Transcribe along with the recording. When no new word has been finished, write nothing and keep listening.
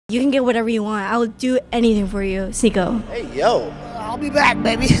You can get whatever you want. I will do anything for you, Sneeko. Hey, yo. I'll be back,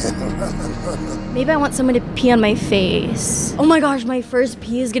 baby. Maybe I want someone to pee on my face. Oh my gosh, my first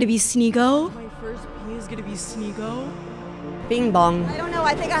pee is gonna be Sneeko. My first pee is gonna be Sneeko. Bing bong. I don't know.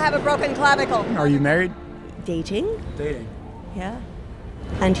 I think I have a broken clavicle. Are you married? Dating? Dating. Yeah.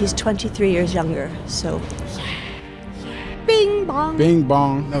 And he's 23 years younger, so. Bing bong. Bing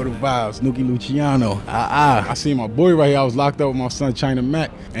bong. Know the vibes. Nuki Luciano. I seen my boy right here. I was locked up with my son China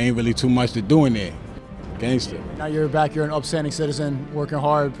Mac. Ain't really too much to do in there. Gangster. Now you're back. You're an upstanding citizen, working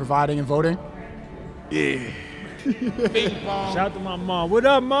hard, providing and voting. Yeah. Bing bong. Shout out to my mom. What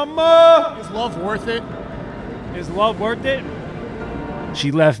up, mama? Is love worth it? Is love worth it?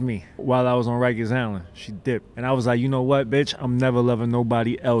 She left me while I was on Rikers Island. She dipped. And I was like, you know what, bitch? I'm never loving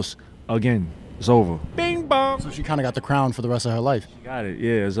nobody else again. It's over. Bing bong. So she kind of got the crown for the rest of her life. She got it.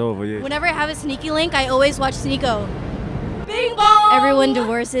 Yeah, it's over. Yeah. Whenever I have a sneaky link, I always watch Sneeko. Bing bong! Everyone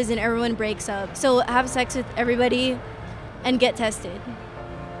divorces and everyone breaks up. So have sex with everybody and get tested.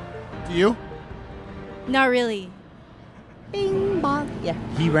 Do you? Not really. Bing bong. Yeah.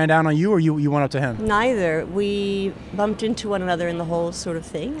 He ran down on you or you went up to him? Neither. We bumped into one another in the whole sort of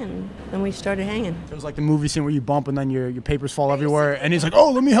thing, and then we started hanging. It was like the movie scene where you bump and then your papers fall everywhere, and he's like, oh,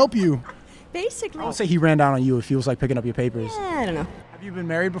 let me help you. Basically. I would say he ran down on you if he was like picking up your papers. Yeah, I don't know. Have you been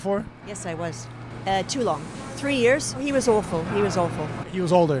married before? Yes, I was. Too long. 3 years. He was awful. He was awful. He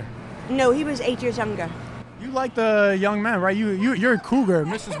was older. No, he was 8 years younger. You like the young man, right? You're a cougar,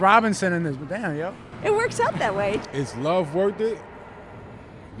 Mrs. Robinson in this, but damn, yo. It works out that way. Is love worth it?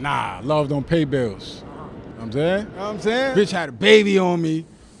 Nah, love don't pay bills. You know what I'm saying? You know what I'm saying? Bitch had a baby on me.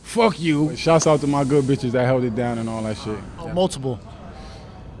 Fuck you. Shouts out to my good bitches that held it down and all that shit. Oh, multiple.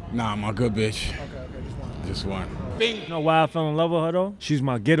 Nah, my good bitch. Okay, Just one. You know why I fell in love with her though? She's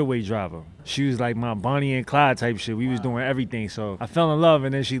my getaway driver. She was like my Bonnie and Clyde type shit. We was doing everything. So I fell in love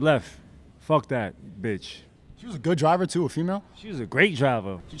and then she left. Fuck that bitch. She was a good driver too, a female? She was a great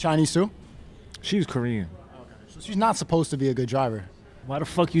driver. She Chinese too? She was Korean. Okay. So she's not supposed to be a good driver. Why the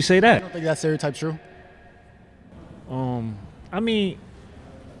fuck you say that? I don't think that stereotype's true. I mean,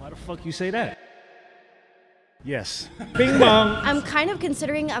 why the fuck you say that? Yes. Bing bong. I'm kind of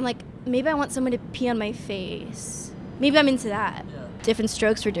considering, I'm like, maybe I want someone to pee on my face. Maybe I'm into that. Yeah. Different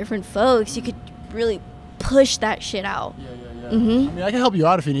strokes for different folks. You could really push that shit out. Yeah. Mm-hmm. I mean, I can help you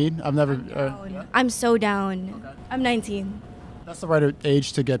out if you need. I've never. I'm so down. Okay. I'm 19. That's the right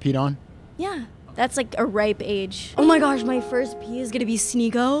age to get peed on? Yeah. That's like a ripe age. Oh my gosh, my first pee is gonna be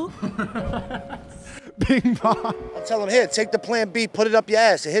Sneeko. Bing bong. I'll tell him, here, take the plan B, put it up your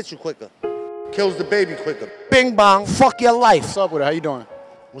ass. It hits you quicker. Kills the baby quicker. Bing bong, fuck your life. What's up with it? How you doing?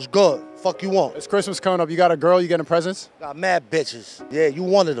 What's good? Fuck you want? It's Christmas coming up. You got a girl, you getting presents? Got mad bitches. Yeah, you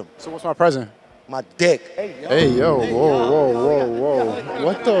wanted them. So what's my present? My dick. Hey, yo, whoa.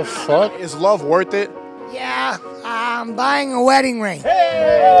 What the fuck? Is love worth it? Yeah, I'm buying a wedding ring.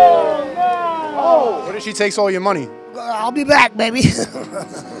 Hey! Oh, what if she takes all your money? I'll be back, baby. G.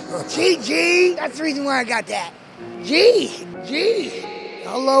 That's the reason why I got that. G.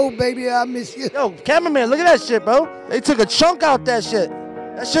 Hello, baby, I miss you. Yo, cameraman, look at that shit, bro. They took a chunk out that shit.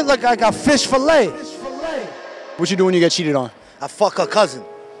 That shit like I got fish fillet. What you do when you get cheated on? I fuck her cousin.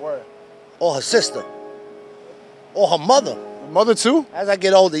 Word. Or her sister. Or her mother. Mother too? As I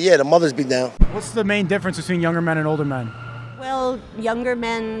get older, yeah, the mothers be down. What's the main difference between younger men and older men? Well, younger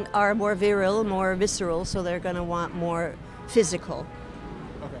men are more virile, more visceral, so they're going to want more physical,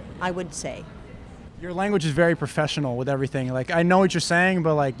 Okay. I would say. Your language is very professional with everything. Like, I know what you're saying,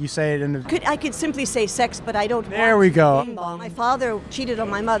 but like, you say it in the... I could simply say sex, but I don't There we go. Bing bong. My father cheated on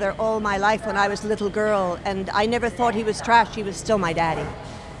my mother all my life when I was a little girl, and I never thought he was trash. He was still my daddy.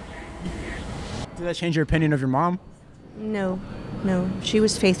 Did that change your opinion of your mom? No. She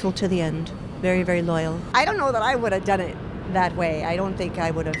was faithful to the end. Very, very loyal. I don't know that I would have done it that way. I don't think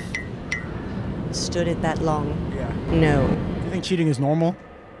I would have stood it that long. Yeah. No. Do you think cheating is normal?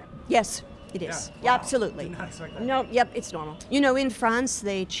 Yes, it is. Yeah, absolutely. No, yep, it's normal. You know, in France,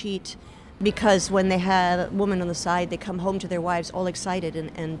 they cheat because when they have a woman on the side, they come home to their wives all excited,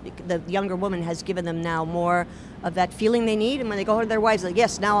 and the younger woman has given them now more of that feeling they need, and when they go home to their wives, like,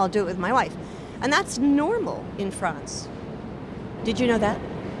 yes, now I'll do it with my wife. And that's normal in France. Did you know that?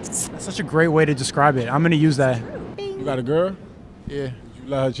 That's such a great way to describe it. I'm going to use that. You got a girl? Yeah. Did you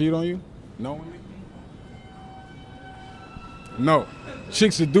let her cheat on you? Knowingly? No.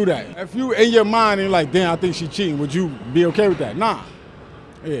 Chicks would do that. If you in your mind and you're like, damn, I think she cheating, would you be okay with that? Nah.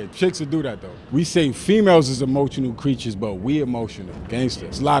 Yeah, chicks would do that though. We say females is emotional creatures, but we emotional. Gangsters.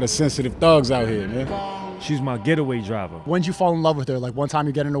 There's a lot of sensitive thugs out here, man. She's my getaway driver. When did you fall in love with her? Like one time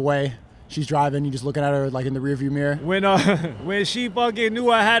you're getting away, She's driving, you just looking at her like in the rearview mirror. When she fucking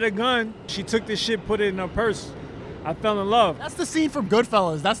knew I had a gun, she took the shit, put it in her purse. I fell in love. That's the scene from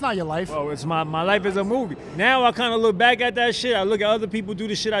Goodfellas. That's not your life. Well, it's my life is a movie. Now I kind of look back at that shit. I look at other people do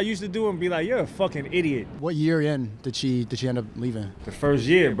the shit I used to do and be like, you're a fucking idiot. What year in did she end up leaving? The first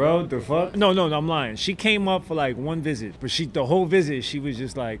year, bro. The fuck? No, I'm lying. She came up for like one visit, but the whole visit, she was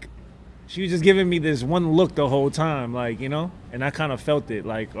just giving me this one look the whole time, like, you know? And I kind of felt it,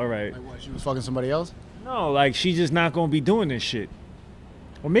 like, all right. Like what, she was fucking somebody else? No, like, she just not gonna be doing this shit.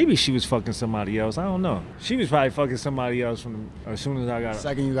 Or maybe she was fucking somebody else. I don't know. She was probably fucking somebody else as soon as I got her.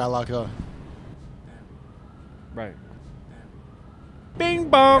 Second you got locked up. Right. Bing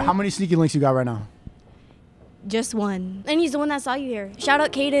bong. How many sneaky links you got right now? Just one. And he's the one that saw you here. Shout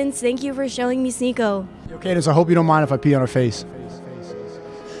out Cadence. Thank you for showing me Sneeko. Yo, Cadence, I hope you don't mind if I pee on her face.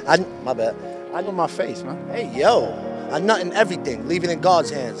 My bad. I know my face, man. Hey, yo. I nut in everything. Leave it in God's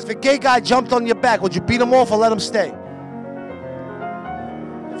hands. If a gay guy jumped on your back, would you beat him off or let him stay?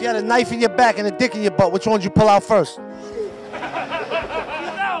 If you had a knife in your back and a dick in your butt, which one would you pull out first?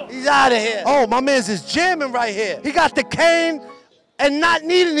 He's out of here. Oh, my man's is jamming right here. He got the cane and not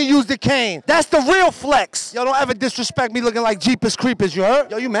needing to use the cane. That's the real flex. Yo, don't ever disrespect me looking like Jeepers Creepers, you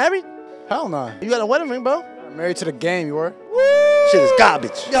heard? Yo, you married? Hell no. You got a wedding ring, bro? I'm married to the game, you were? Shit is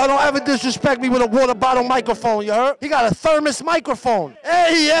garbage. Yo, don't ever disrespect me with a water bottle microphone, you heard? He got a thermos microphone.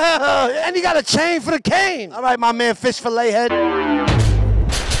 Hey, yeah. And he got a chain for the cane. All right, my man, fish fillet head. 1,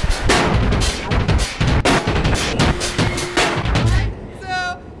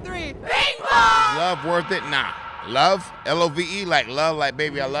 2, 3, bing bong! Love worth it? Nah. Love? L-O-V-E, like love, like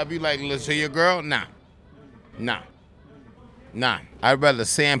baby, I love you, like listen to your girl? Nah. Nah. Nah. I'd rather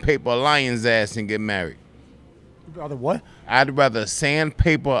sandpaper a lion's ass than get married. Rather what? I'd rather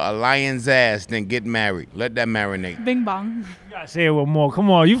sandpaper a lion's ass than get married. Let that marinate. Bing bong. You gotta say it with more. Come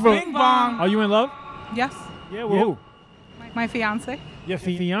on, you from? Bing bong. Are you in love? Yes. Yeah, with who? My fiance. Your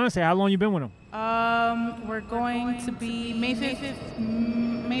fiance. How long you been with him? We're going to be May 5th.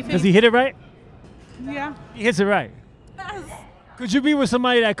 May 5th. Does he hit it right? Yeah. He hits it right. Yes. Could you be with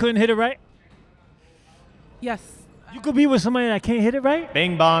somebody that couldn't hit it right? Yes. You could be with somebody that can't hit it right?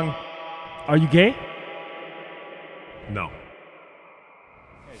 Bing bong. Are you gay? No.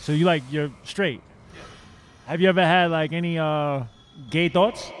 So you're straight. Have you ever had like any gay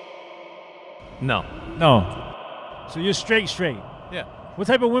thoughts? No. No. So you're straight. Yeah. What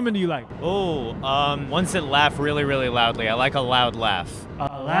type of women do you like? Oh, ones that laugh really, really loudly. I like a loud laugh.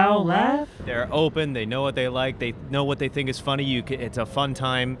 A loud laugh? They're open. They know what they like. They know what they think is funny. It's a fun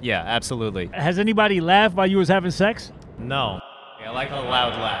time. Yeah, absolutely. Has anybody laughed while you was having sex? No. I like a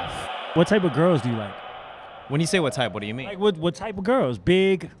loud laugh. What type of girls do you like? When you say what type, what do you mean? Like what type of girls?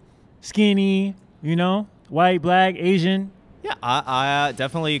 Big, skinny, you know? White, black, Asian? Yeah, I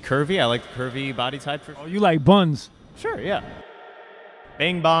definitely curvy. I like the curvy body type. Oh, you like buns? Sure, yeah.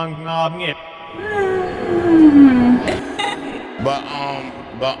 Bing bong, knob, it. But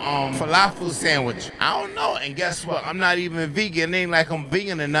falafel sandwich. I don't know. And guess what? I'm not even vegan. It ain't like I'm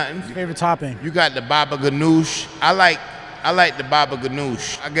vegan or nothing. Favorite topping? You got the baba ganoush. I like the baba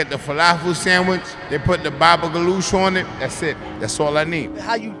ganoush. I get the falafel sandwich. They put the baba ganoush on it. That's it. That's all I need.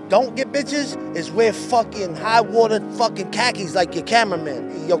 How you don't get bitches is wear fucking high water fucking khakis like your cameraman.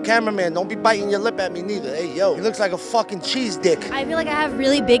 Yo, cameraman, don't be biting your lip at me neither. Hey, yo, he looks like a fucking cheese dick. I feel like I have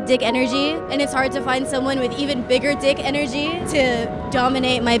really big dick energy, and it's hard to find someone with even bigger dick energy to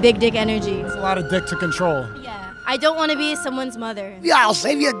dominate my big dick energy. It's a lot of dick to control. Yeah. I don't want to be someone's mother. Yeah, I'll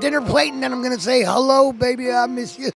save you a dinner plate and then I'm gonna say, hello, baby, I miss you.